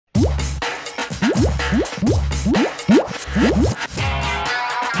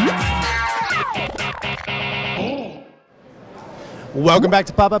Welcome back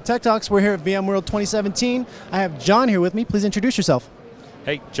to Pop-Up Tech Talks. We're here at VMworld 2017. I have John here with me. Please introduce yourself.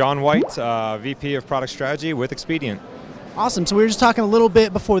 Hey, John White, VP of Product Strategy with Expedient. Awesome. So we were just talking a little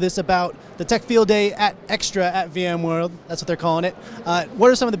bit before this about the Tech Field Day at Extra at VMworld. That's what they're calling it. What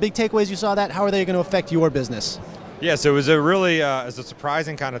are some of the big takeaways you saw that? How are they going to affect your business? Yeah, so it was a really it was a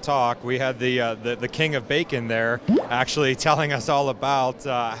surprising kind of talk. We had the king of bacon there actually telling us all about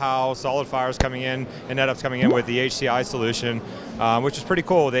how SolidFire is coming in and NetApp's coming in with the HCI solution, which is pretty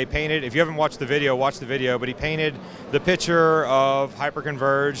cool. They painted, if you haven't watched the video, watch the video, but he painted the picture of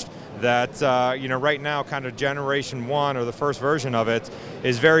Hyperconverged that, you know, right now kind of generation 1 or the first version of it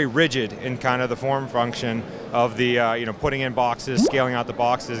is very rigid in kind of the form function of the, you know, putting in boxes, scaling out the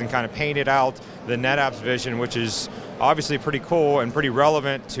boxes, and kind of painted out the NetApp's vision, which is obviously pretty cool and pretty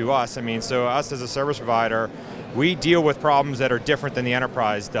relevant to us. I mean, so us as a service provider, we deal with problems that are different than the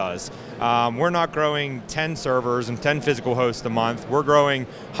enterprise does. We're not growing 10 servers and 10 physical hosts a month. We're growing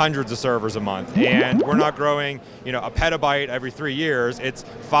hundreds of servers a month. And we're not growing, you know, a petabyte every 3 years. It's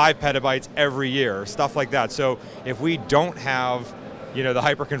 5 petabytes every year, stuff like that. So if we don't have, you know, the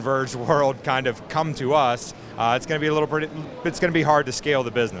hyperconverged world kind of come to us, it's going to be hard to scale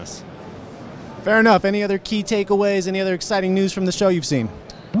the business. Fair enough. Any other key takeaways, any other exciting news from the show you've seen?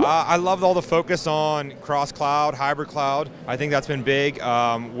 I love all the focus on cross-cloud, hybrid cloud. I think that's been big.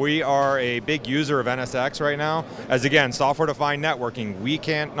 We are a big user of NSX right now. As again, software-defined networking, we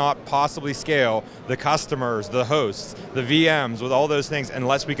can't not possibly scale the customers, the hosts, the VMs with all those things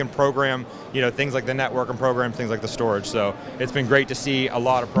unless we can program, you know, things like the network and program things like the storage. So it's been great to see a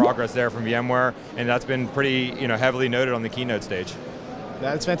lot of progress there from VMware, and that's been pretty, you know, heavily noted on the keynote stage.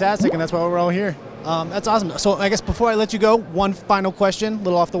 That's fantastic, and that's why we're all here. That's awesome. So I guess before I let you go, one final question, a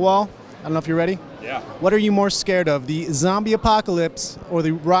little off the wall. I don't know if you're ready. Yeah. What are you more scared of, the zombie apocalypse or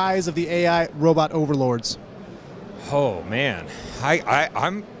the rise of the AI robot overlords? Oh man,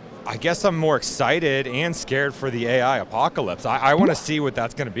 I guess I'm more excited and scared for the AI apocalypse. I want to see what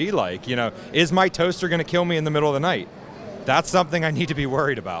that's going to be like. You know, is my toaster going to kill me in the middle of the night? That's something I need to be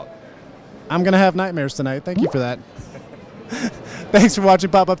worried about. I'm going to have nightmares tonight. Thank you for that. Thanks for watching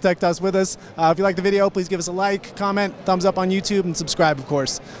Pop-Up Tech Talks with us. If you like the video, please give us a like, comment, thumbs up on YouTube, and subscribe, of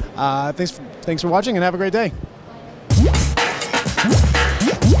course. Thanks for watching, and have a great day.